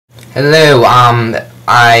Hello,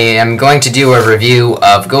 I am going to do a review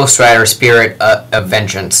of Ghost Rider Spirit of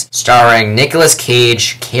Vengeance, starring Nicolas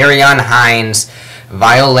Cage, Carry-On Hines,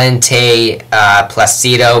 Violente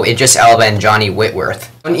Placido, Idris Elba, and Johnny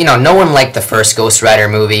Whitworth. You know, no one liked the first Ghost Rider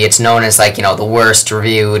movie. It's known as, like, you know, the worst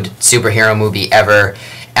reviewed superhero movie ever.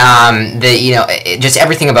 Just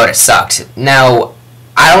everything about it sucked. Now,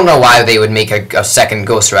 I don't know why they would make a second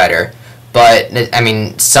Ghost Rider. But, I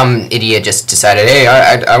mean, some idiot just decided, hey,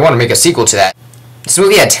 I want to make a sequel to that. This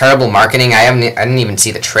movie had terrible marketing. I didn't even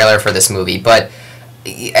see the trailer for this movie. But,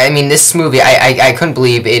 I mean, this movie, I couldn't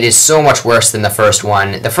believe it is so much worse than the first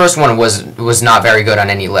one. The first one was not very good on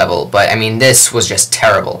any level. But, I mean, this was just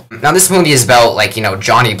terrible. Now, this movie is about, like, you know,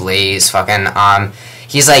 Johnny Blaze, fucking,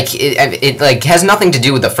 he's like, it like, has nothing to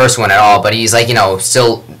do with the first one at all. But he's, like, you know,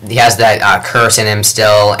 still, he has that curse in him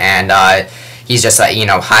still. And, he's just, like, you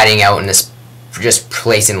know, hiding out in this just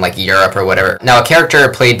place in, like, Europe or whatever. Now, a character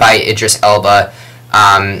played by Idris Elba,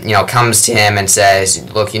 you know, comes to him and says,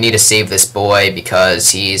 look, you need to save this boy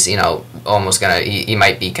because he's, you know, almost gonna, he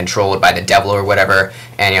might be controlled by the devil or whatever.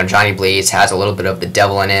 And, you know, Johnny Blaze has a little bit of the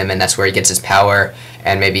devil in him, and that's where he gets his power,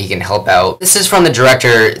 and maybe he can help out. This is from the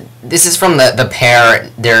director, this is from the pair,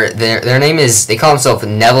 their name is, they call themselves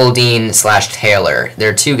Neville Dean / Taylor.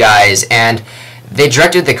 They're two guys, and they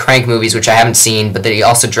directed the Crank movies, which I haven't seen, but they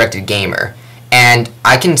also directed Gamer. And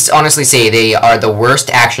I can honestly say they are the worst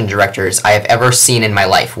action directors I have ever seen in my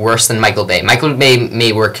life. Worse than Michael Bay. Michael Bay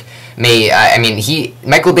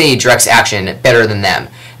Michael Bay directs action better than them.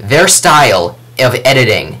 Their style of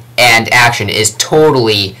editing and action is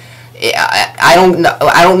totally... I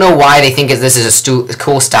don't know why they think this is a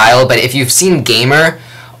cool style, but if you've seen Gamer,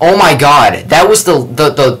 oh my god, that was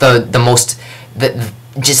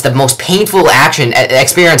just the most painful action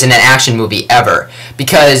experience in an action movie ever,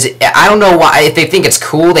 because I don't know why, if they think it's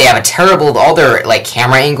cool, they have a terrible, all their, like,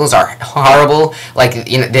 camera angles are horrible, like,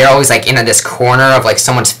 you know, they're always, like, in this corner of, like,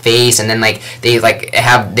 someone's face, and then, like, they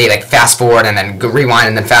fast forward and then rewind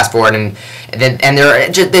and then fast forward, and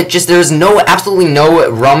there's absolutely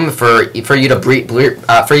no room for you to breathe.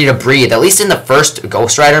 At least in the first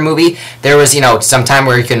Ghost Rider movie, there was, you know, some time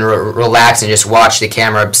where you can relax and just watch the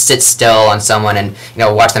camera sit still on someone and, you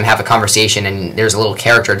know, watch them have a conversation, and there's a little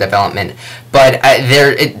character development. But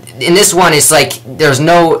in this one, it's like there's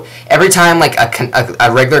no, every time, like,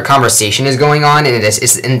 a regular conversation is going on, and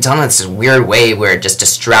it's done in this weird way where it just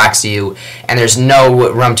distracts you, and there's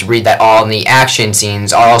no room to breathe at all. And the action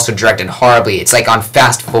scenes are also directed horribly. It's like on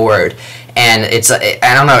fast forward, and it's, I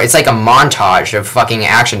don't know, it's like a montage of fucking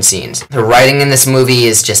action scenes. The writing in this movie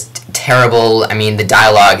is just terrible. I mean, the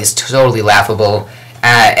dialogue is totally laughable.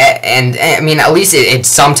 And I mean, at least it's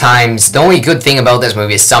sometimes, the only good thing about this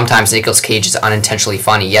movie is sometimes Nicolas Cage is unintentionally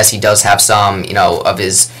funny. Yes, he does have some, you know, of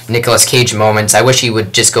his Nicolas Cage moments. I wish he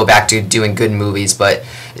would just go back to doing good movies, but,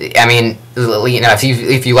 I mean, you know,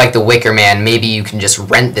 if you like The Wicker Man, maybe you can just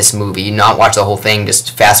rent this movie, not watch the whole thing,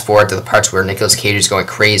 just fast forward to the parts where Nicolas Cage is going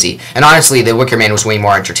crazy. And honestly, The Wicker Man was way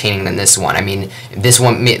more entertaining than this one. I mean, this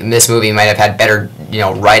movie might have had better, you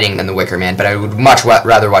know, writing than The Wicker Man, but I would much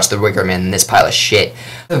rather watch The Wicker Man than this pile of shit.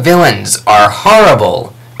 The villains are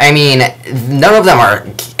horrible. I mean, none of them are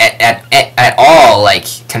at all, like,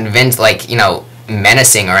 convinced, like, you know,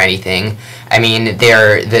 menacing or anything. I mean,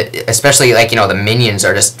 especially, like, you know, the minions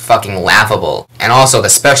are just fucking laughable. And also the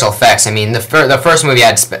special effects. I mean, the first movie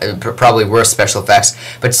had probably worse special effects,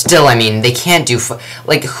 but still, I mean, they can't do,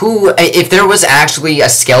 like, if there was actually a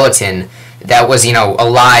skeleton that was, you know,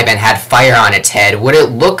 alive and had fire on its head, would it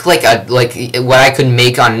look like what I could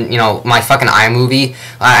make on, you know, my fucking iMovie?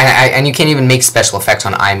 And you can't even make special effects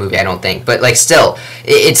on iMovie, I don't think. But, like, still,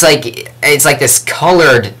 it's like this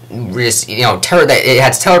colored, you know, it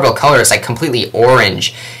has terrible color. It's like completely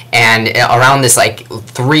orange, and around this, like,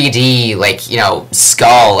 3D, like, you know,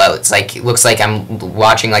 skull, it's like, it looks like I'm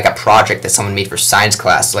watching, like, a project that someone made for science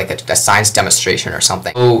class, like a science demonstration or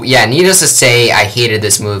something. Oh yeah, needless to say, I hated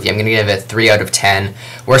this movie. I'm gonna give it 3 out of 10.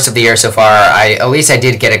 Worst of the year so far. At least I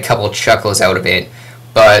did get a couple chuckles out of it,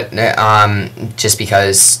 but just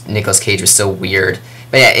because Nicolas Cage was so weird.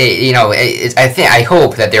 But yeah, you know, I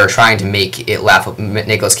hope that they're trying to make it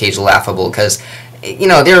Nicolas Cage laughable, because, you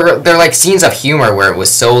know, they're like scenes of humor where it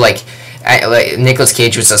was so, like Nicolas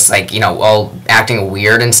Cage was just, like, you know, all acting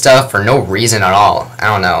weird and stuff for no reason at all. I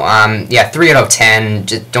don't know. Yeah, 3 out of 10.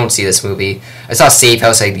 Just don't see this movie. I saw Safe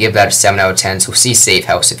House. I'd give that a 7 out of 10. So see Safe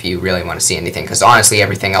House if you really want to see anything, because honestly,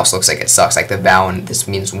 everything else looks like it sucks. Like The Vow and This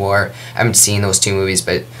Means War. I haven't seen those two movies,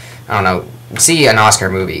 but I don't know. See an Oscar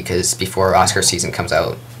movie, because before Oscar season comes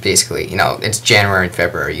out, basically, you know, it's January and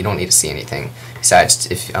February. You don't need to see anything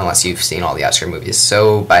besides unless you've seen all the Oscar movies.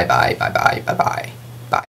 So bye bye.